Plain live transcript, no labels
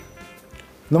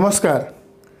नमस्कार.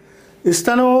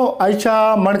 इस्तानो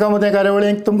आयच्या मणकाम मोतियां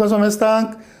कार्यावळीक तुमकां समेस्तांक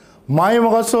माय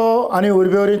मोगाचो आनी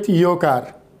उर्बेवरीत येवकार.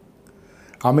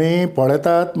 आमी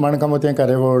पळयतात मणकाम मोतियां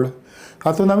कार्यावळ.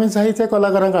 हातूंत आमी जायते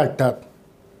कलाकारांक हाडटात.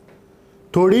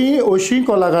 थोडीं अशीं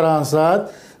कलाकारां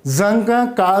आसात जांकां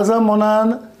काळजा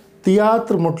मनान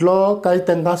तियात्र म्हटलो काय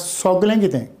तांकां सगळें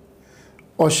कितें.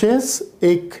 अशेंच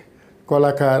एक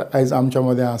कलाकार आयज आमच्या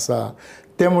मदें आसा,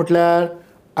 ते म्हटल्यार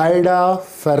आयडा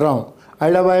फेर्रांव.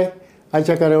 आयडा बाय,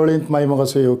 आयच्या कार्यावळींत मागीर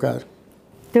मोगाचो येवकार.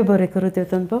 ते बरें करूं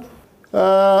तेतून पळय.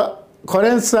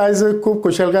 खरेंच आयज खूब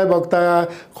खुशालकाय भोगता.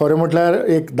 खरें म्हटल्यार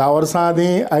एक 10 वर्सां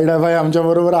आदीं आयडा बाय आमच्या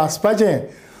बरोबर आसपाचें,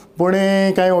 पूण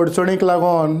कांय अडचणीक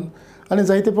लागून आनी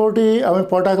जायते फावटी आमी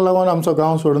पोटाक लागून आमचो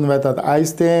गांव सोडून वेतात.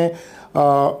 आयज ते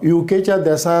युकेच्या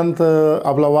देशांत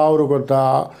आपलो वावर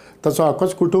करता. ताचो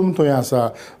आख्खोच कुटूंब थंय आसा.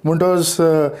 म्हणटच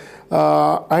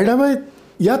आयडा बाय,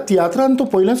 ह्या तियात्रांत तूं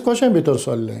पयलेंच कशें भितर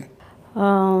सरलें?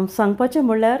 सांगपाचें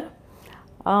म्हणल्यार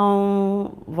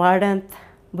हांव वाड्यांत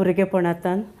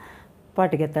भुरगेपणांतल्यान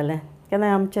पाट घेतालें. केन्नाय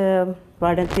आमच्या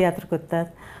वाड्यांत तियात्र करतात,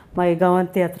 मागीर गांवांत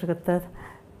तियात्र करतात,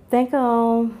 तांकां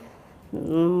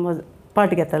हांव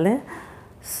पाट घेतालें.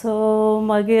 सो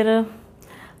मागीर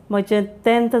म्हजें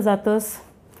 10th जातच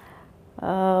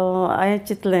हांवें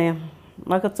चिंतलें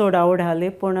म्हाका चड आवड आहली,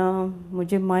 पूण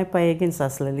म्हजी माय पायेगीन्स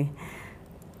आसलेली.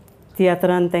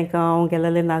 तियात्रान तांकां हांव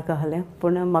गेलेलें नाका आहलें,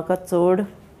 पूण म्हाका चड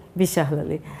विश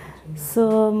आहलेली.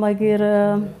 सो मागीर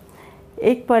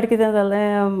एक पाट कितें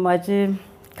जालें, म्हाजी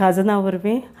काजना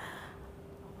वरवीं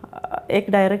एक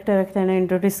डायरेक्टराक ताणें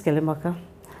इंट्रोड्यूस केलें म्हाका.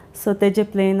 सो तेजे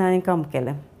प्लेन हांवें काम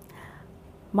केलें.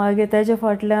 मागीर तेजे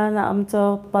फाटल्यान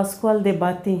आमचो पास्कुआल दे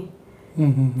बाती,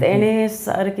 तेणें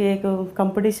सारकी एक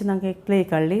कॉम्पिटिशनाक एक प्ले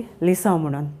काडली, लिसांव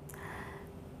म्हणून.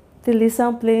 ती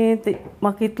लिसांव प्ले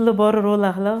म्हाका इतलो बरो रोल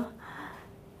आहलो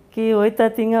की वयता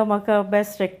थिंगा म्हाका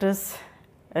बेस्ट एक्ट्रेस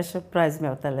अशें प्रायज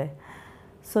मेवतालें.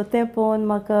 सो तें पळोवन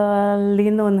म्हाका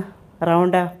लिनून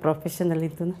रावंडा प्रोफेशनल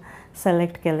हितून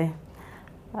सेलेक्ट केलें.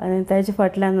 आनी तेजे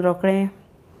फाटल्यान रोखडें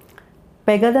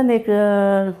पेगादान एक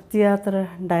तियात्र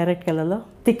डायरेक्ट केलेलो,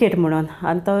 तिकेट म्हणून,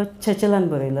 आनी तो चेचेलान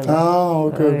बरयलेलो.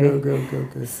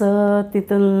 सो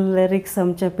तितून लिरिक्स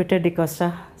आमचे पिटर डिकोस्टा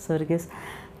सर्गीस,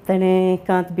 ताणें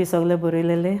कांत बी सगळे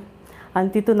बरयलेले, आनी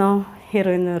तितून हांव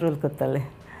हिरोइन रोल करतालें.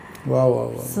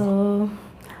 सो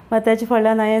मागीर तेजे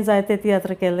फाटल्यान हांवें जायते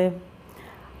तियात्र केले.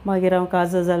 मागीर हांव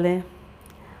काजो जालें,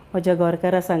 म्हज्या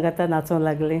घरकारां सांगाता नाचोंक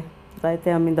लागलीं.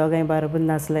 जायते आमी दोगांय बाराबूर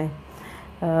नाचले.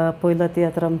 पयलो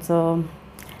तियात्र आमचो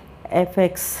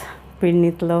FX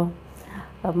पिडणींतलो,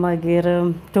 मागीर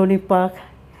टोनी पार्क,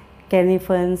 कॅनी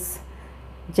फन्स,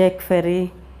 जॅक फेरी,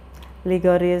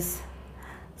 लिगोरियस.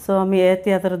 सो आमी हे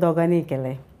तियात्र दोगांनी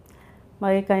केले.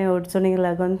 मागीर कांय अडचणीक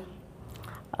लागून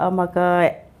म्हाका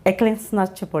एकलेंच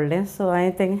नाचचें पडलें. सो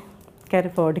हांवें तें कॅरी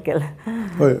फॉर्वर्ड केलें.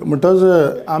 हय,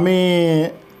 म्हणटच आमी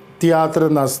तियात्र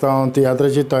नाचता,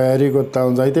 तियात्राची तयारी करता.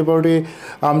 जायते फावटी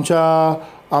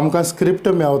आमकां स्क्रिप्ट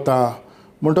मेवता,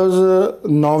 म्हणटच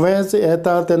नवेंच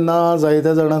येता तेन्ना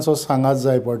जायत्या जाणांचो सांगात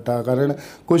जाय पडटा, कारण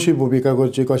कशी भुमिका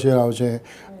करची, कशें रावचें.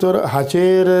 तर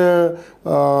हाचेर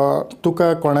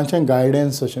तुका कोणाचें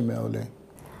गायडन्स अशें मेवलें?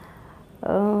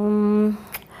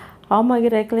 हांव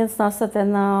मागीर एकलेंच नाचता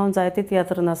तेन्ना हांव जायते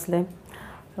तियात्र नाचलें.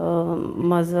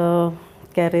 म्हजो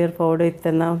कॅरियर फॉर्वर्ड वयता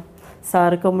तेन्ना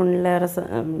सारको म्हणल्यार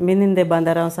मिनीन दे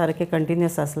बांदार हांव सारकें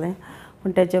कंटिन्युअस आसलें.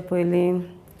 पूण तेचे पयलीं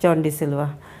जॉन डी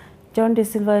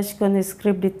सिल्वा अशें करून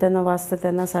स्क्रिप्ट दिता तेन्ना वाचता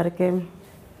तेन्ना सारकें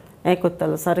हें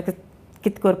करतालो, सारकें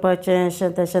कितें करपाचें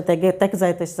अशें तशें तेका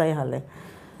जाय तशें जाय आहलें.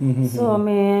 सो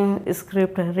आमी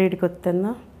स्क्रिप्ट रीड करता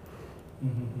तेन्ना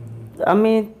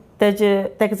आमी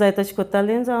तेका जाय तशें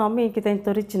करतालीं, जावं आमी कितें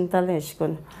तरी चिंततालीं अशें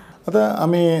करून. आतां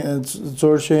आमी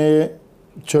चडशे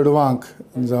चेडवांक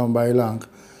जावं बायलांक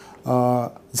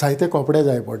जायते कपडे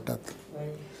जाय पडटात.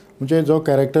 म्हणजे जो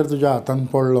कॅरेक्टर तुज्या हातान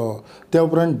पडलो ते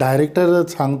उपरांत डायरेक्टर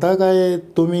सांगता काय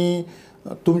तुमी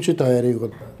तुमची तयारी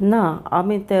करता? ना,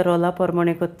 आमी ते रोला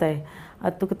प्रमाणे कोत्ताय.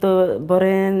 आतां तुका तो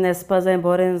बरें न्हेसपा जाय,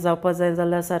 बरें जावपा जाय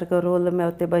जाल्यार सारको रोल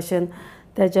मेवता ते भाशेन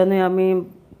तेज्यानूय आमी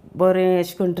बरें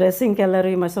अशें करून ड्रेसींग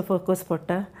केल्यारूय मातसो फोकस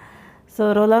पडटा.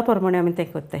 सो रोला प्रमाणे आमी तें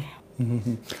कोत्ताय.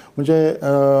 म्हणजे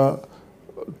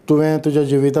तुवें तुज्या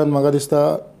जिवितांत म्हाका दिसता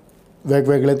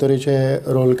वेगवेगळे तरेचे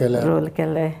रोल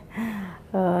केले.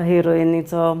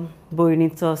 हिरोइनीचो,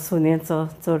 भयणीचो, सुनेचो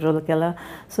चड रोल केला.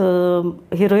 सो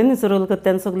हिरोइनीचो रोल करता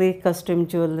तेन्ना सगळी कस्ट्यूम,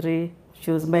 ज्वेलरी,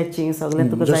 शूज मॅचींग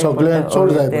सगळें तुका जाय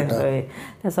पडटा.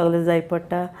 तें सगळें जाय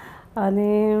पडटा.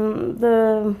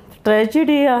 आनी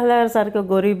ट्रेजिडी आहल्यार सारको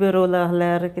गरीब रोल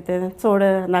आहल्यार कितें चड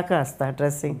नाका आसता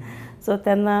ड्रेसींग. सो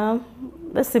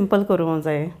तेन्ना सिंपल करूंक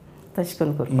जाय, तशें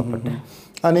करून करपा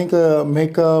पडटा. आनीक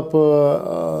मेकअप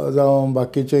जावं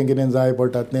बाकीचें कितें जाय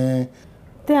पडटा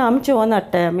तें आमचें ओन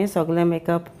हाडटाय आमी सगळें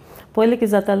मेकअप. पयलीं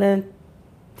कितें जातालें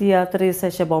तियात्रीस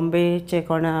अशे बॉम्बेचे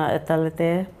कोण येताले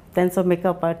तेंचो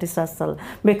मेकअप आर्टिस्ट आसतालो,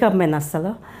 मेकअप मॅन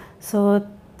आसतालो. सो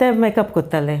ते मेकअप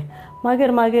कोत्ताले.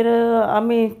 मागीर मागीर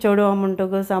आमी चेडवां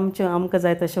म्हणटकच आमकां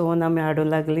जाय तशें ओन आमी हाडूंक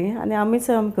लागलीं आनी आमीच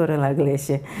करूंक लागलीं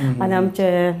अशें. आनी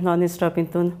आमचे नॉन स्टॉप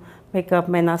हितून मेकअप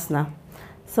मॅन आसना.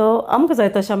 सो आमकां जाय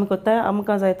तशें आमी कोत्ताय,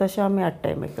 आमकां जाय तशें आमी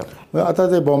हाडटाय मेकअप. आतां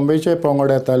ते बॉम्बेचे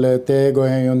पंगड येताले ते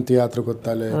गोंयांत येवन तियात्र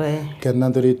कोत्ताले. केन्ना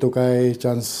तरी तुकाय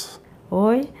चान्स?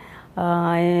 हय,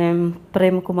 हांवें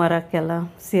प्रेम कुमाराक केला,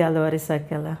 सी आल्वारिसाक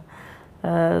केला.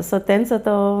 सो तेंचो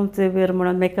तो झेवियर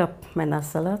म्हणून मेकअप मॅन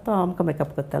आसतालो, तो आमकां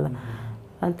मेकअप कोत्तालो.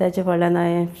 आनी तेजे फाटल्यान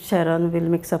हांवें शॅरॉन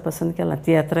विल्मिक्सा पासून केला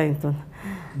तियात्रा हितून.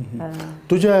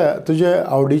 तुजे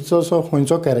आवडीचो असो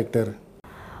खंयचो कॅरेक्टर?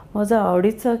 म्हजो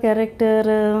आवडीचो कॅरेक्टर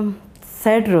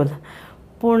सॅड रोल.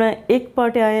 पूण एक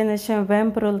पावटी हांवें अशें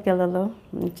वॅम्प रोल केलेलो,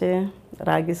 म्हणजे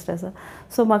रागिश्ट आसा.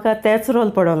 सो म्हाका तेच रोल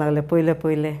पडोंक लागले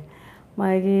पयले.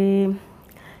 मागीर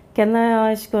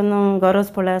केन्नाय अशें करून गरज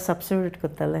पडल्यार सबस्टिट्यूट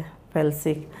करतालें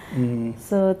फेल्सीक.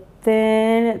 सो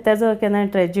तेजो केन्नाय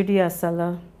ट्रेजिडी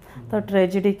आसतालो, तो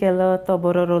ट्रेजिडी केलो, तो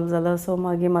बरो रोल जालो. सो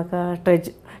मागीर म्हाका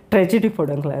ट्रेजिडी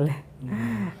पडोंक लागले.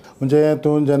 म्हणजे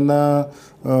तूं जेन्ना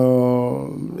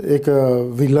एक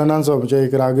विलनाचो म्हणजे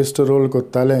एक रागिश्ट रोल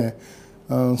कोत्तालें,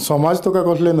 समाज तुका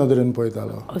कसले नदरेन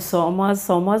पळयतालो?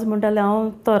 समाज म्हणटाले हांव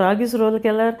तो रागिश्ट रोल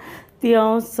केल्यार ती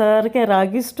हांव सारकें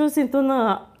रागिश्टूच हितून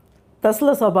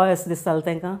तसलो स्वभाव असो दिसतालो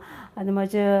तांकां. आनी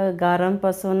म्हाज्या घरान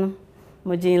पासून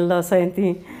म्हजी इनलॉस आसाय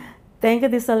ती तांकां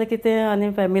दिसतालें की तें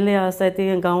आनी फॅमिली आसाय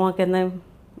ती गांवां केन्नाय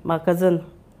म्हाका जन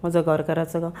म्हजो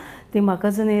घरकाराचो गांव ती म्हाका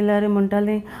जन येयल्यार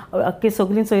म्हणटालीं आख्खी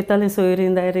सगळीं चोयतालीं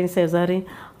सोयरीं दायरीं शेजारी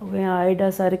आयडा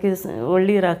सारकी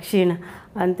व्हडली राक्षीण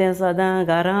आनी तें सदां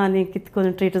घरां आनी कितें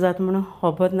करून ट्रीट जाता म्हणून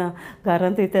खबर ना.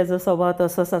 घरांतूय तेजो स्वभाव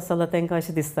तसोच आसतालो तांकां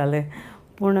अशें दिसतालें.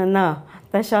 पूण ना,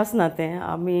 तशें आसना तें.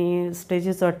 आमी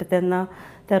स्टेजीर चडटा तेन्ना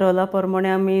त्या रोला प्रमाणे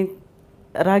आमी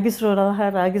रागिश्ट रोल आहा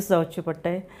रागिश्ट जावचें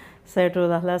पडटाय, सॅड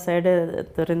रोल आसल्यार सॅड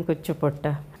तरेन करचें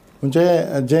पडटा.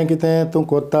 म्हणजे जें कितें तूं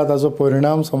कोत्ता ताचो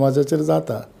परिणाम समाजाचेर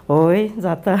जाता? हय,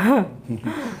 जाता.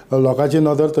 लोकांची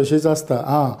नदर तशीच आसता.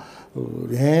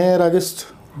 हें रागिश्ट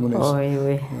मनीस,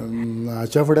 हय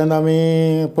हाच्या फुड्यान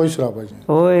आमी पयस रावपाचें.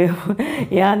 हय,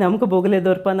 हें आनी आमकां बोगले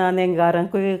दवरपाना आनी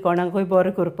घरांकूय कोणाकूय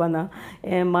बरें करपाना.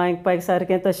 हें मायक पायक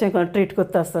सारकें तशें ट्रीट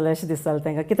करता आसतलें अशें दिसतालें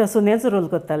तांकां. कित्याक सुनेचो रोल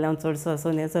करतालें हांव चडसो,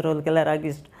 सुनेचो रोल केल्यार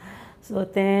रागिश्ट. सो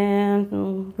तें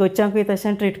गोंयच्यांकूय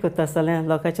तशें ट्रीट करता आसतलें,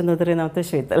 लोकांच्या नदरेन हांव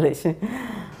तशें वयतालें अशें.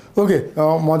 ओके,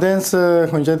 मोदेंच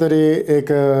खंयच्या तरी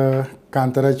एक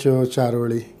कांताराच्यो 4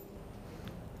 वळी.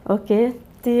 ओके,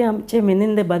 ती आमचे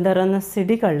मिनिंदे बांदारान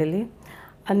सीडी काडलेली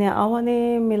आनी हांव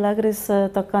आनी मिलाग्रीस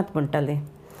तो कांत म्हणटाली.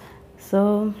 सो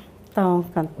तो हांव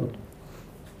कांत.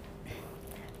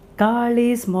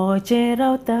 काळीज मोजें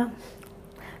रावता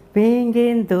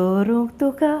पेंगेन दवरूंक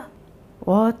तुका,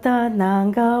 वता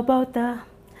नांगा बावता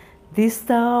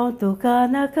दिसता हांव तुका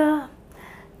नाका,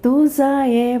 तूं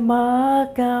जायें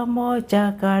म्हाका म्हज्या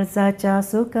काळजाच्या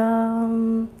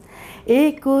सुकां.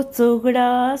 एकूच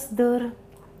उगडास दर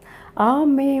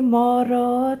आमी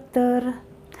मरोत तर,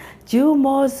 जीव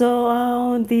म्हजो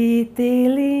हांव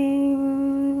दितली.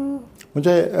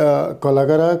 म्हणजे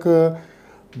कलाकाराक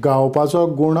गावपाचो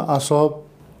गूण आसप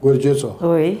गरजेचो.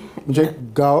 हय,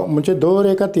 म्हणजे दर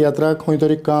एका तियात्राक खंय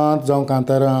तरी कांत जावं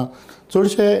कांतारां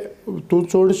चडशे तूं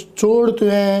चड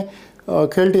तुवें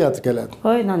खेळ तियात्र केल्यात.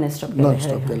 हय, नॉन स्टॉप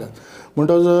केल्यात.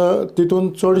 म्हणटच तितून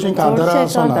चडशीं कांतारां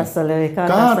आसना,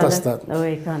 कांत आसतात.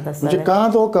 म्हणजे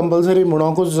कांत हो कंपल्सरी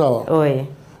म्हणोंकूच जावो. हय.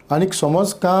 आनीक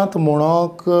समज कांत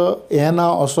म्हणोंक येना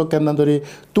असो केन्ना तरी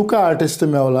तुका आर्टिस्ट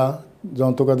मेवला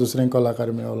जावं तुका दुसरें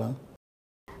कलाकार मेवला?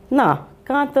 ना,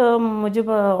 कांत म्हजे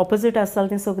ऑपोजीट आसतालीं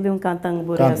तीं सगळीं कांतांक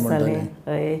बरीं आसतालीं.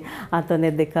 हय,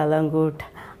 आंतोनेत दे कालांगूट,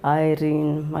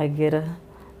 आयरीन, मागीर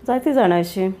जायतीं जाणां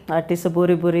अशीं आर्टिस्ट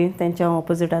बरीं तेंच्या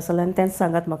ऑपोजीट आसतालें आनी तेंच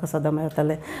सांगात म्हाका सदां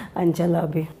मेळटालें. अंजला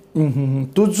बी.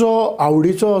 तुजो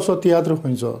आवडीचो असो तियात्र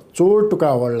खंयचो चड तुका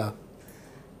आवडला?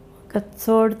 म्हाका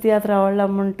चड तियात्र आवडला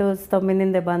म्हणटच तो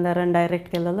मिनिंदे बांदारान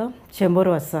डायरेक्ट केलेलो 100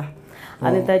 वर्सां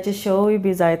आनी ताचे शोय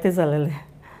बी जायते जालेले.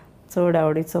 चड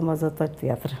आवडीचो म्हजो तो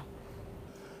तियात्र.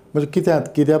 म्हणजे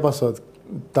कित्या पासत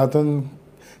तातूंत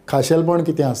खाशेलपण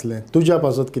कितें आसलें तुज्या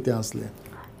पासत कितें आसलें?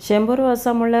 100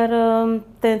 वर्सां म्हणल्यार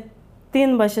ते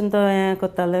 3 भाशेन तो हें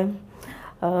करताले.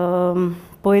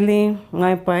 पयलीं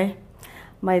मायपाय,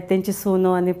 मागीर तेंची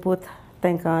सोनू आनी पूत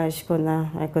तांकां अशें करून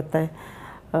हें करताय,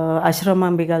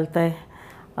 आश्रमां बी घालताय.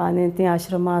 आनी तीं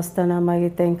आश्रमां आसतना मागीर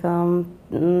तांकां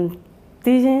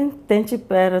ती तेंची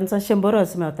पेरंट्सां 100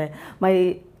 वर्स मेवताय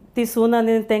मागीर ती सून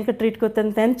आनी तांकां ट्रीट करता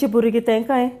आनी तेंची भुरगीं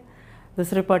तांकांय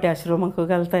दुसरे पावटी आश्रमाक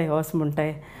घालताय वस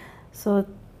म्हणटाय. सो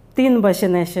 3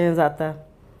 भाशेन अशें जाता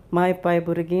माय पाय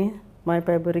भुरगीं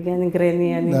आनी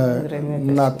ग्रेनी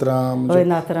आनी नात्रां हय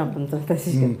नात्रां म्हणटा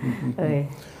तशें. हय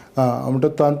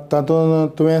म्हणटा तातूंत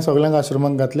तुवें सगळ्यांक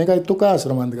आश्रमांत घातलें काय तुका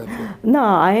आश्रमांत घातलें? ना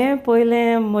हांवें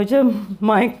पयलें म्हज्या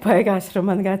मायक पायक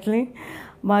आश्रमांत घातलीं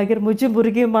मागीर म्हजीं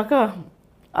भुरगीं म्हाका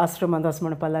आश्रमांत वच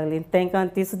म्हणपा लागलीं. तांकां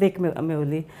तीच देख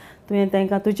मेवली तुवें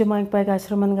तांकां तुज्या मायक पायक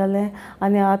आश्रमांत घालें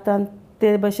आनी आतां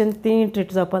ते भशेन तीं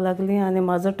ट्रीट जावपा लागलीं आनी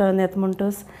म्हाजो टर्न येता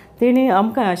म्हणटच तेणी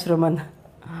आमकां आश्रमांत.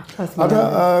 आतां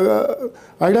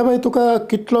आयडा बाई तुका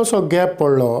कितलोसो गॅप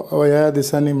पडलो ह्या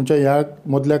दिसांनी म्हणजे ह्या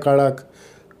मदल्या काळाक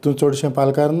तूं चडशें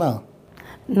पालकार ना?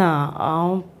 ना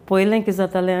हांव पयलें कितें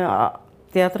जातालें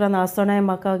तियात्रान आसतनाय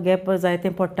म्हाका गॅप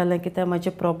जायतें पडटालें कित्याक म्हाजे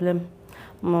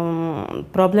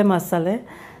प्रॉब्लेम आसताले.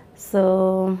 सो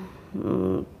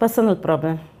पर्सनल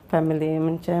प्रॉब्लेम फॅमिली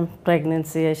म्हणजे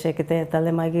प्रेग्नन्सी अशें कितें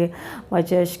येतालें मागीर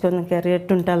म्हाजें अशें करून कॅरियर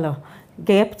टुंटालो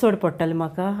गॅप चड पडटालें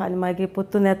म्हाका आनी मागीर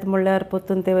परतून येता म्हणल्यार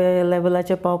परतून ते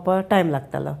लेवलाचेर पावपाक टायम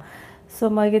लागतालो. सो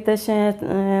मागीर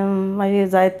तशें मागीर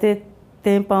जायते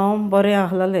तेंप हांव बरें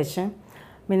आहलोलें अशें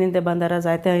मिनीन ते बांदारा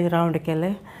जायते हांवें रावंड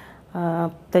केले.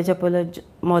 तेज्या पयलीं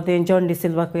मोदें जॉन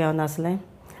डिसिल्वाकूय हांव नासलें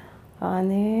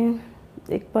आनी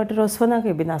एक पावटी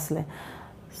रोसफोनाकूय बीन आसलें.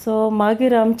 सो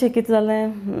मागीर आमचें कितें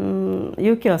जालें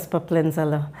UK वचपा प्लॅन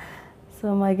जालो.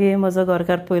 सो मागीर म्हजो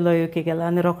घरकार पयलो UK गेलो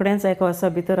आनी रोखडेंच 1 वर्सा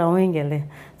भितर हांवूय गेलें.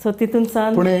 सो तितून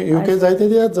सान पूण UK जायते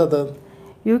दियात जातात.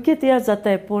 UK तियात्र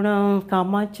जाताय पूण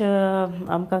कामाच्या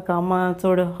आमकां कामां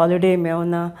चड हॉलिडे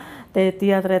मेवना. ते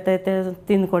तियात्र येताय ते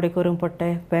 3 कोडे करूंक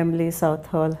पडटाय family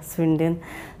south hall Swindon.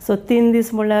 So 3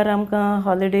 दीस म्हणल्यार आमकां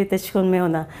हॉलिडे तेशें करून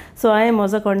मेवना. सो हांवें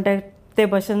म्हजो कॉन्टेक्ट ते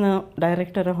भाशेन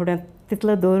डायरेक्टरा फुडें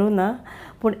तितलो दवरूं ना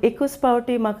पूण एकूच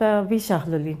पावटी म्हाका वीश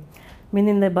आहलोली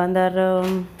मिनीन बांदार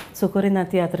सुकोरिना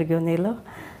तियात्र घेवन येयलो.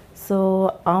 सो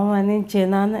हांव आनी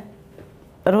जेनान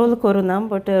रोल करूं ना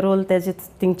बट रोल तेजे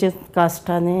तिंगचे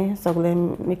कास्टांनी सगळें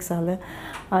मिक्स जालें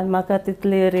आनी म्हाका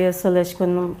तितली रिहर्सल अशें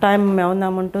करून टायम मेवना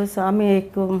म्हणटच आमी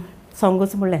एक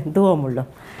सॉंगूच म्हणलें दुवो म्हणलो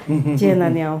जेन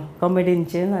आनी हांव कॉमेडीन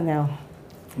जेन आनी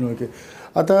हांव. ओके.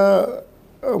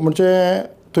 आतां म्हणजे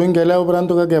थंय गेल्या उपरांत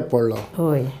तुका गॅप पडलो.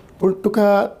 हय पूण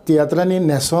तुका तियात्रांनी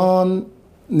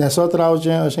न्हेसोत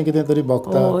रावचें अशें कितें तरी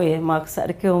भोगता? हय म्हाका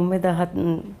सारकें उमेद आहा.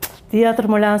 तियात्र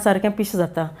म्हळ्यार हांव सारकें पिशें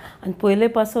जाता आनी पयले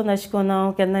पासून अशें करून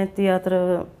हांव केन्नाय तियात्र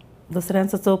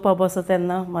दुसऱ्यांचो चोवपा बसता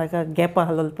तेन्ना म्हाका गॅप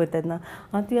आहलो पळय तेन्ना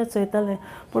हांव तियात्र चोयतालें.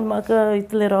 पूण म्हाका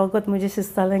इतलें रोगत म्हजें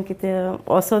दिसतालें कितें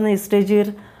वोसोन स्टेजीर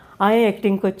हांवें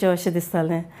एक्टींग करचें अशें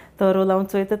दिसतालें. तो रोल हांव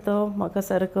चोयता तो म्हाका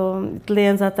सारको इतलें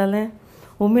हें जातालें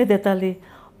उमेद येताली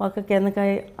म्हाका केन्ना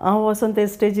काय हांव वोसोन ते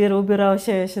स्टेजीर उबी राव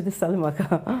अशें दिसतालें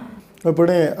म्हाका. पूण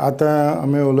आतां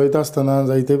आमी उलयता आसतना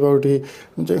जायते फावटी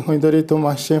म्हणजे खंय तरी तूं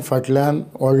मातशें फाटल्यान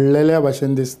ओडलेल्या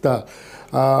भाशेन दिसता.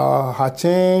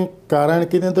 हाचें कारण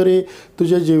कितें तरी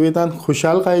तुज्या जिवितांत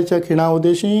खुशालकायेच्या खिणा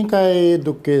उदेशी काय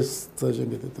दुखेस्त अशें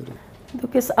कितें तरी?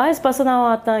 दुखेस्त आयज पासून हांव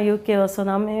आतां UK वचून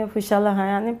आमी खुशाल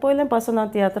आहाय आनी पयलें पासून हांव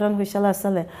तियात्रान खुशाल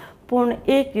आसतालें. पूण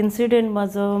एक इन्सिडंट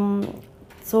म्हाजो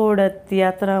चड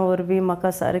तियात्रा वरवीं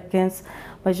म्हाका सारकेंच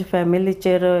म्हाज्या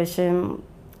फॅमिलीचेर अशें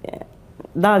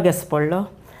दाग असो पडलो.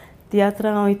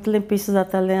 तियात्रां हांव इतलें पीस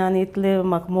जातालें आनी इतलें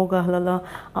म्हाका मोग आहलोलो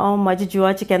हांव म्हाज्या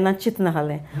जिवाचें केन्नाच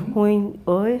चिंतनासलें.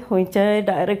 खंयच्याय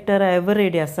डायरेक्टर एवर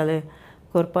रेडी आसतालें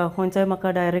करपाक. खंयचोय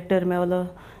म्हाका डायरेक्टर मेवलो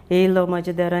येयलो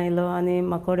म्हाज्या देरां येयलो आनी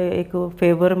म्हाका एक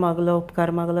फेवर मागलो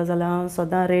उपकार मागलो जाल्यार हांव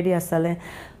सदां रेडी आसतालें.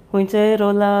 खंयच्याय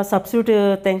रोला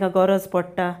सबस्टिट्यूट तांकां गरज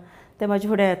पडटा ते म्हाजे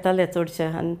फुडें येताले चडशे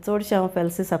आनी चडशें हांव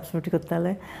फेल्सी सबस्टिट्यूट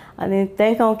करतालें आनी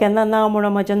तांकां हांव केन्ना ना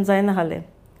म्हणून म्हाज्यान जायनासलें.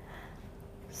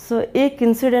 सो एक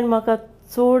इन्सिडंट म्हाका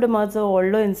चड म्हाजो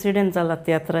व्हडलो इन्सिडंट जाला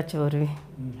तियात्राचे वरवीं.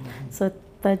 सो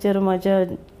ताचेर म्हाज्या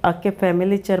आख्खे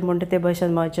फॅमिलीचेर म्हणटा ते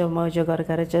भाशेन म्हाज्या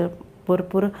घरकाराचेर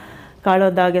भरपूर काळो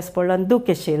दाग असो पडलो आनी दूख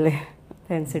अशें येयलें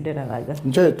त्या इन्सिडंटा लागून.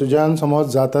 म्हणजे तुज्यान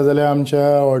समज जाता जाल्यार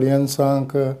आमच्या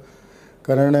ऑडियन्सांक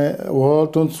कारण हो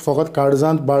तूं फकत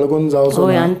काळजांत बाळगून जावचो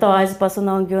हय आनी तो आयज पासून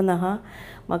हांव घेवन आहा.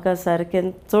 म्हाका सारकें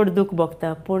चड दूख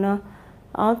भोगता पूण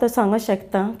हांव तो सांगूंक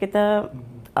शकता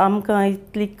कित्याक आमकां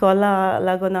इतली कला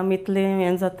लागून आमी इतलें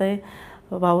हें जाताय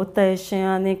वावुरताय अशें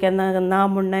आनी केन्ना ना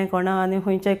म्हणनाय कोणा आनी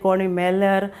खंयच्याय कोणी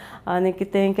मेल्यार आनी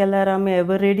कितेंय केल्यार आमी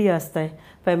एवर रेडी आसताय.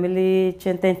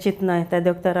 फॅमिलीचें तें चिंतनाय त्या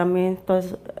दोगतार आमी तो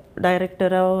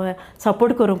डायरेक्टरा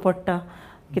सपोर्ट करूंक पडटा.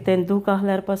 कितें दूख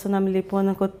आहल्यार पासून आमी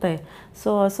लिपोवन कोत्ताय.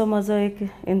 सो असो म्हाजो एक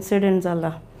इन्सिडंट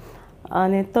जाला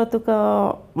आनी तो तुका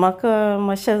म्हाका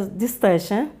मातशें दिसता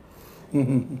अशें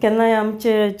केन्नाय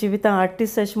आमचे जिवितांत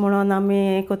आर्टिस्ट अशें म्हणून आमी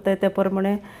हें कोत्ताय ते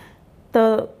प्रमाणे तो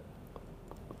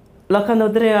लोकां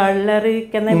नदरे हाडल्यार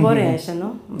केन्नाय बरें अशें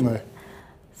न्हू.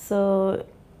 सो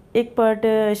एक पावट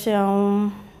अशें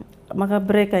म्हाका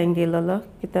ब्रेक हांवें गेलोलो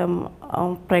कित्याक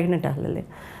हांव प्रेग्नंट आसलेलें.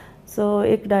 सो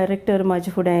एक डायरेक्टर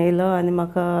म्हाजे फुडें येयलो आनी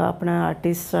म्हाका आपणा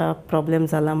आर्टिस्ट प्रॉब्लेम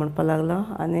जाला म्हणपा लागलो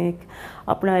आनी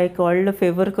आपणा एक व्हडलो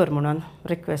फेवर कर म्हणून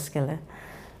रिक्वेस्ट केलें.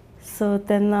 सो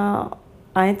तेन्ना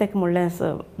हांवें ताका म्हणलें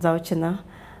जावचें ना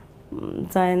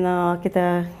जायना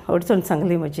कित्याक अडचण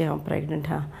सांगली म्हजी हांव प्रेग्नंट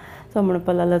आहा. सो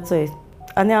म्हणपा लागलो चोय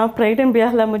आनी हांव प्रेग्नंट बी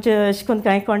आसल्यार म्हजें अशें करून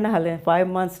कांय कोणा आहलें 5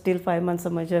 months स्टील 5 months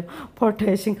म्हजें पोट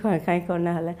अशें कांय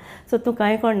कोणा आहलें. सो तूं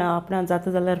कांय कोणा आपणा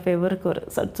जाता जाल्यार फेवर कर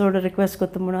चड रिक्वेस्ट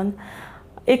करता म्हणून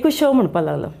एकूच शो म्हणपा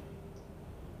लागलो.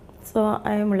 सो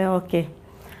हांवें म्हणलें ओके.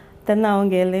 तेन्ना हांव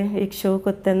गेलें एक शो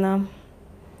करता तेन्ना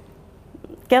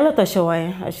केलो तो शो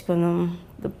हांवें अशें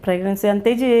करून प्रेग्नन्सी आनी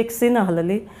तेजी एक सीन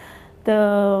आहलेली तो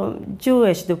जीव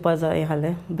अशें दिवपा जाय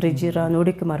आहलें ब्रिजीर रावन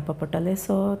उडीक मारपा पडटालें.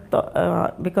 सो तो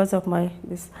बिकॉज ऑफ माय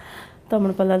दीस तो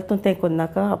म्हणपा लागलो तूं तें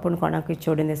करनाका आपूण कोणाकूय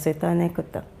चोडून न्हेसयता आनी हें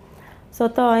करता. सो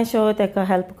तो हांवें शो ताका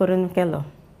हेल्प करून केलो.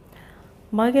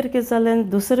 मागीर कितें जालें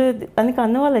दुसरे आनी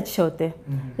कार्निवालाचे शो ते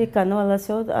एक कार्निवाला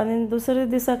शो आनी दुसरे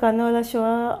दिसा कार्निवाला शो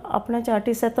आपणाचे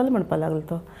आर्टिस्ट येतालो म्हणपा लागलो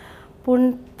तो.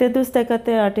 पूण ते दीस ताका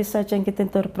ते आर्टिस्टाचें कितें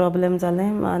तर प्रॉब्लेम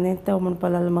जालें आनी तो म्हणपा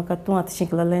लागलो म्हाका तूं आतां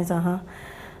शिकलेलेंच आहा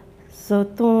सो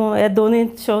तूं हे दोनूय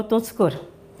शो तूंच कर.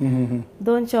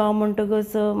 2 शो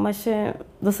म्हणटकूच मातशें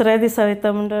दुसऱ्या दिसा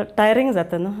वयता म्हणटा टायरींग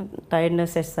जाता न्हू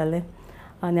टायर्डनस अशें जालें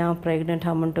आनी हांव प्रेग्नंट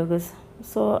आहा म्हणटकूच.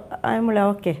 सो हांवें म्हणलें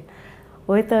ओके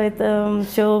वयता वयता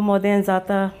शो मोदें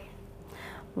जाता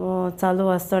चालू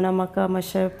आसतना म्हाका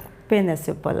मातशें पेन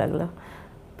येवपा लागलो.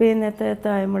 पेन येता येता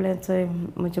हांवें म्हणलें चोय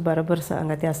म्हजे बरोबर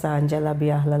सांगाती आसा अंजला बी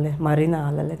आहलेलें मारिना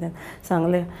आहलेलें तें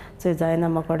सांगलें चोय जायना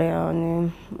म्हाकोडे आनी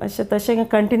मातशें तशें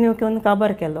कंटिन्यू करून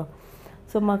काबार केलो.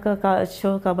 सो म्हाका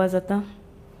शो काबार जाता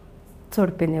चड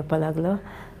पेन येवपा लागलो.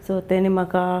 सो तेणी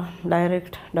म्हाका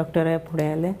डायरेक्ट डॉक्टरा फुडें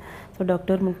येलें. सो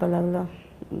डॉक्टर म्हणपा लागलो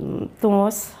तूं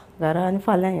वच घरा आनी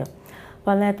फाल्यां यो.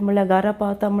 फाल्यां येता म्हणल्यार घरा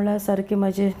पावता म्हणल्यार सारकी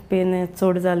म्हाजी पेन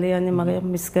चड जाली आनी म्हाका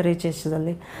मिसकॅरेज अशें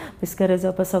जाली. मिसकॅरेज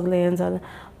जावपा सगळें हें जालें.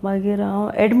 मागीर हांव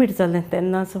एडमीट जालें.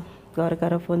 तेन्नाच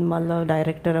घरकारा फोन मारलो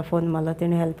डायरेक्टरा फोन मारलो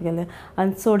तेणी हेल्प केलें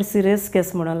आनी चड सिरियस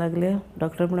केस म्हणूंक लागले.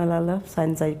 डॉक्टर म्हणूंक लागलो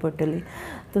सायन जाय पडटली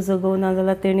तुजो घोव ना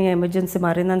जाल्यार तेणी एमर्जन्सी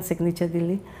मारिनान सिग्नेचर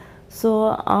दिली. सो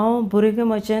हांव भुरगें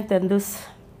म्हजें तेन्ना दीस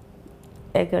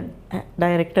एक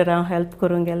डायरेक्टरां हेल्प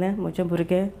करूंक गेलें. म्हजें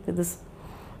भुरगें ते दीस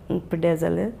पिड्ड्यार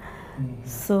जालें.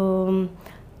 सो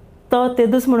तो ते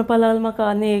दीस म्हणपा लागलो म्हाका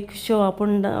आनी एक शो आपूण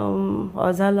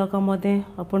 1000 लोकां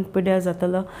मदें आपूण पिड्ड्यार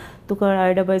जातलो तुका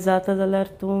आयडिया बाय जाता जाल्यार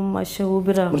तूं मातशें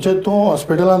उबी राव. म्हणजे तूं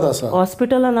हॉस्पिटलांत आसा?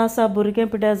 हॉस्पिटलांत आसा. भुरगें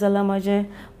पिड्ड्यार जालां म्हजें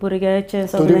भुरग्याचें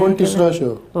सगळें. तिसरो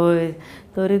शो? हय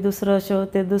तरी दुसरो शो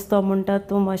ते दीस तो म्हणटा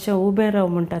तूं मातशें उबें राव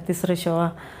म्हणटा तिसऱ्या शोआ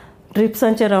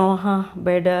ड्रिप्सांचेर हांव आहा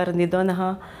बेडार न्हिदोन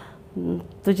आहा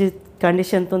तुजी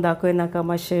कंडिशन तूं दाखयनाका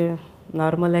मातशें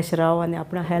नॉर्मल अशें राव आनी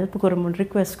आपणा हेल्प कर म्हूण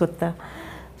रिक्वेस्ट करता.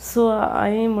 सो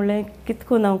हांवें म्हणलें कितें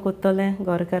करून हांव कोत्तलें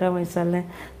घरकारां विचारलें.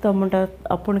 तो म्हणटा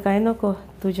आपूण कांय नको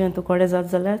तुजें तूं कोडे जाता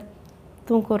जाल्यार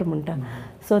तूं कर म्हणटा.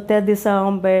 सो त्या दिसा हांव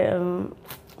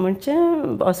म्हणजे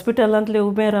हॉस्पिटलांतलें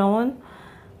उबें रावन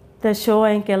ते शो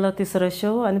हांवें केलो तिसरो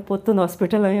शो आनी परतून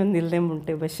हॉस्पिटलांत येवन न्हिदलें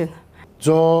म्हणटे भशेन.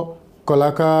 जो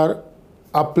कलाकार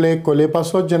आपले कले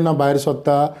पासत जेन्ना भायर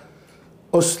सरता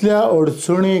असल्या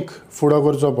अडचणीक फुडो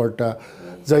करचो पडटा.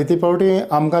 जायते फावटी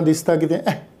आमकां दिसता कितें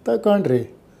तो कण रे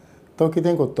तो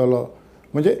कितें कोत्तलो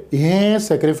म्हणजे हें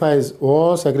सॅक्रिफायस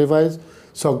हो सॅक्रिफायस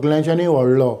सगळ्यांच्यांनी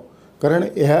व्हडलो. कारण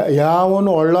ह्याहून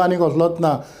व्हडलो आनी कसलोच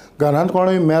ना. घरांत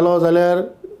कोणूय मेलो जाल्यार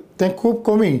तें खूब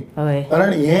कमी.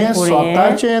 कारण हें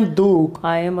स्वताचें दूख.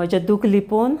 हांवें म्हजें दूख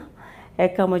लिपोवन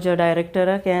एका म्हज्या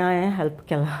डायरेक्टराक हांवें हेल्प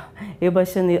केला. हे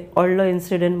भशेन व्हडलो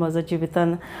इन्सिडंट म्हजो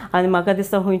जिवितान आनी म्हाका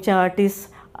दिसता खंयचें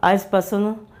आर्टिस्ट आयज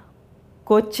पासून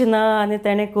कोच ना आनी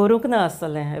तेणें करूंक ना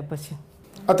आसतलें हे भशेन.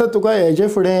 आतां तुका हेजे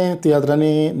फुडें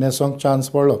तियात्रांनी न्हेसोंक चान्स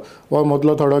पडलो वा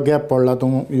मदलो थोडो गॅप पडला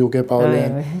तूं UK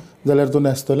पावलें जाल्यार तूं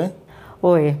न्हेसतलें?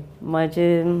 हय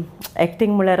म्हजें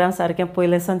एक्टींग म्हळ्यार हांव सारकें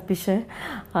पयलेसान पिशें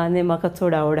आनी म्हाका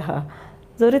चड आवड आहा.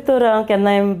 जरी तर हांव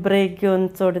केन्नाय ब्रेक घेवन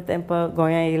चड तेंपां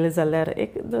गोंयां येयलें जाल्यार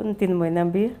 1-2-3 म्हयन्यां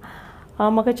बी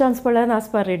म्हाका चान्स पडल्यार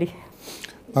नाचपा रेडी.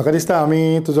 म्हाका दिसता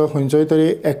आमी तुजो खंयचोय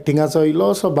तरी एक्टिंगाचो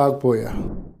इल्लोसो भाग पळोवया.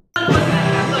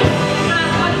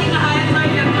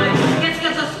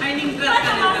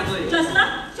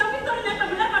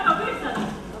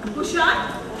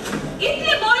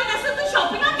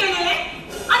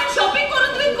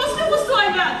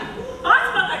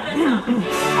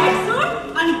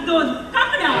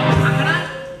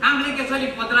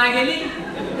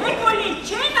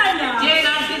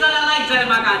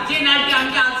 घरचे नाट्य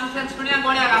आमच्या असिस्टंट सुण्या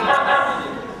गोळ्या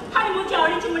घालतात आणि मोठी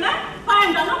आवडीची म्हणा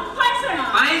पायंदानो फायसण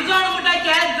पायजोड उठायचे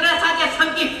आहेत ड्रेसाचे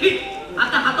संकी फिट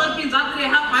आता हातोरची जात्रे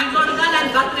हा पायजोड घाल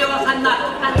आणि जात्रे वसांना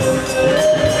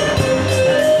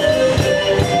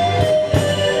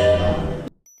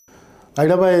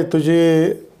आयडा बाय तुजी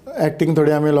एक्टिंग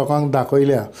थोडी आमी लोकांक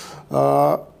दाखयल्या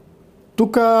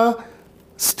तुका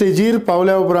स्टेजीर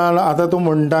पावल्या उपरांत आतां तूं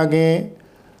म्हणटा की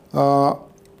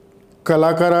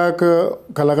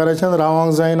कलाकाराच्यान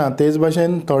रावंक जायना तेच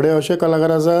भाशेन थोडे अशे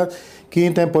कलाकार आसात की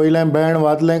ते पयलें बँड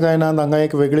वाजलें काय ना तांकां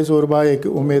एक वेगळीच उर्बा एक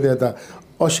उमेद येता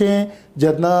अशें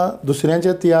जेन्ना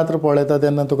दुसऱ्यांचें तियात्र पळयता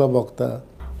तेन्ना तुका भोगता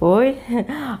होय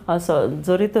असो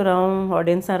जरी तूं रावन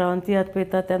ऑडियन्सां रावन तियात्र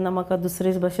पळयता तेन्ना म्हाका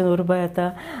दुसरेच भाशेन उर्बा येता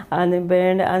आनी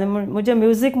बँड आनी म्हजें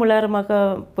म्युजीक म्हळ्यार म्हाका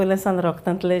पयले सावन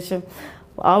रोगतांतलें अशें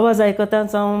आवाज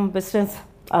आयकताच हांव बेश्टेंच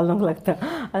आलोंक लागता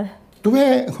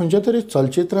तुवें खंयच्या तरी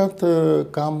चलचित्रांत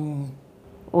काम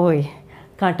होय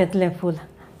कांट्यातलें फूल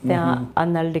तें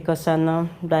आर्नल्ड डिकॉसान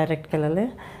डायरेक्ट केलेलें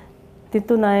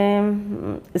तितून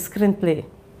हांवें स्क्रीन प्ले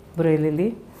बरयलेली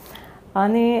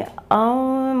आनी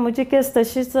हांव म्हजी केस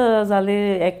तशीच जाली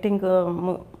एक्टींग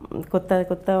कोत्ता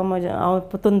कोत्ता हांव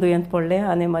परतून दुयेंत पडलें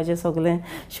आनी म्हाजें सगळें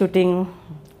शुटींग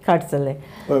काट जालें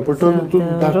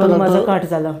रोल म्हाजो काट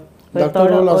जालो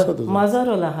म्हाजो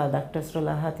रोल आहा डॉक्टर्स रोल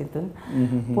आहा तितून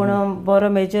पूण बरो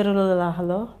मेजर रोल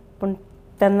आहलो पूण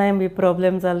तेन्नाय बी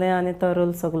प्रॉब्लेम जालें आनी तो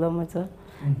रोल सगळो म्हजो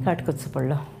काट करचो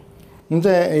पडलो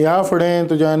म्हणजे ह्या फुडें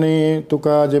तुज्यांनी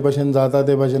तुका जे भाशेन जाता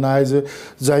ते भाशेन आयज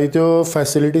जायत्यो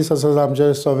फॅसिलिटीज आसात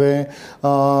आमचे सगळे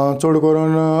चड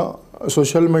करून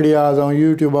सोशल मिडिया जावं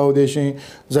युट्यूबा उदेशी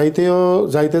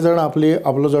जायते जाण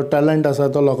आपलो जो टॅलंट आसा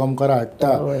तो लोकां मुखार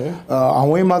हाडटा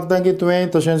हांवूय मागता की तुवें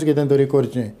तशेंच कितें तरी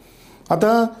करचें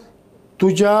आतां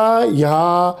तुज्या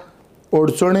ह्या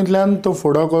अडचणींतल्यान तूं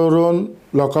फुडो करून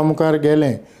लोकां मुखार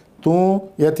गेलें तूं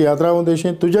ह्या तियात्रा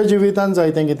उद्देशीं तुज्या जिवितांत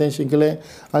जायतें कितें शिकलें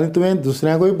आनी तुवें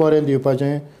दुसऱ्यांकूय बरें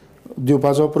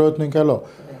दिवपाचो प्रयत्न केलो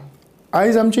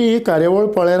आयज आमची ही कार्यावळ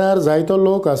पळयणार जायतो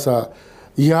लोक आसा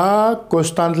ह्या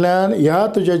कश्टांतल्यान ह्या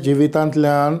तुज्या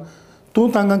जिवितांतल्यान तूं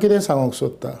तांकां कितें सांगूंक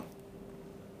सोदता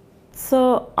सो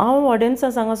हांव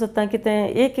ऑडियन्सांक सांगूंक सोदतां की तें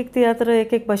एक तियात्र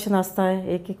एक भाशेन आसताय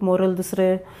एक मोरल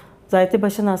दुसरे जायते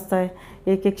भाशेन आसताय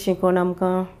एक शिकोवन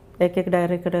आमकां एक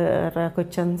डायरेक्टरा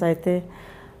कडच्यान जायते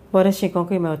बरें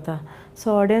शिकोवंकूय मेळटा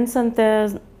सो ऑडियन्सान ते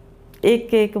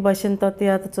एक भाशेन तो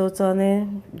तियात्र चोवचो आनी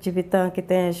जिवितां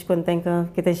कितें अशें करून तांकां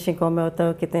कितें शिकोवंक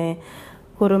मेळटा कितें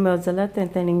करूं मेळत जाल्यार तें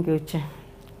तेणीं घेवचें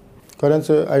खरेंच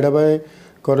आयडाबाई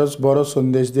खरोच बरो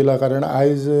संदेश दिला कारण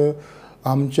आयज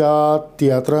आमच्या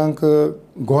तियात्रांक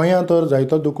गोंयांत तर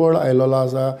जायतो दुकोळ आयलोलो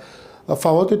आसा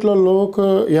फावो तितलो लोक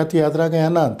ह्या तियात्राक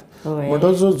येनात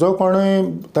म्हणटच जो कोणूय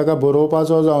ताका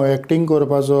बरोवपाचो जावं एक्टींग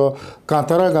करपाचो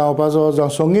कांतारां गावपाचो जावं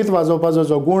संगीत वाजोवपाचो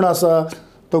जो गूण आसा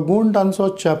तो गूण तांचो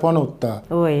चेपोन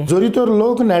उरता जरी तर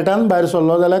लोक नेटान भायर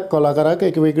सरलो जाल्यार कलाकाराक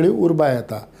एक वेगळी उर्बा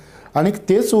येता आनी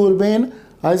तेच उर्बेन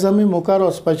आयज आमी मुखार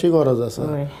वचपाची गरज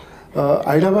आसा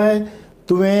आयडाबाई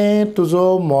तुवें तुजो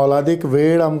मोलादीक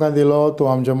वेळ आमकां दिलो तूं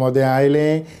आमचे मदें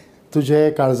आयलें तुजे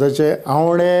काळजाचे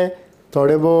आवडे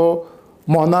थोडे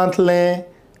भोव मनांतलें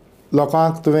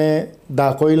लोकांक तुवें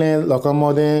दाखयलें लोकां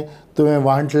मदें तुवें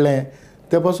वांटलें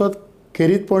ते पासत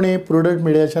खेरीतपणी प्रुडंट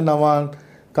मिडियाच्या नांवान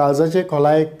काळजाचे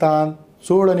खोलायेकतान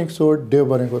चड आनीक चड देव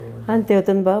बरें करूं आनी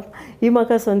तेवतून बाब ही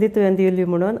म्हाका संदी तुवें दिवली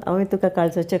म्हणून हांवें तुका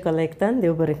काळजाचे खोलायेकतान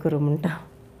देव बरें करूं म्हणटा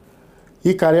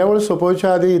ही कार्यावळ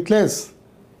सोंपोवच्या आदीं इतलेंच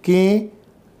की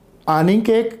आनीक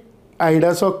एक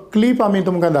आयडियाचो क्लीप आमी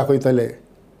तुमकां दाखयतले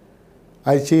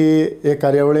आयची हे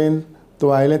कार्यावळीन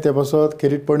तूं आयलें ते पासत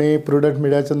खेरीतपणी प्रुडंट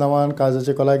मिडियाच्या नांवान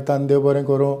काळजाचे खोलायेकतान देव बरें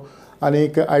करूं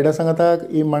आनीक आयडिया सांगाता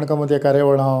ही माणकां मोती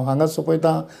कार्यावळ हांव हांगाच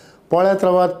सोंपयतां पळयत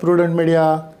रावात प्रुडंट मिडिया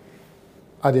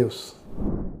आदेवस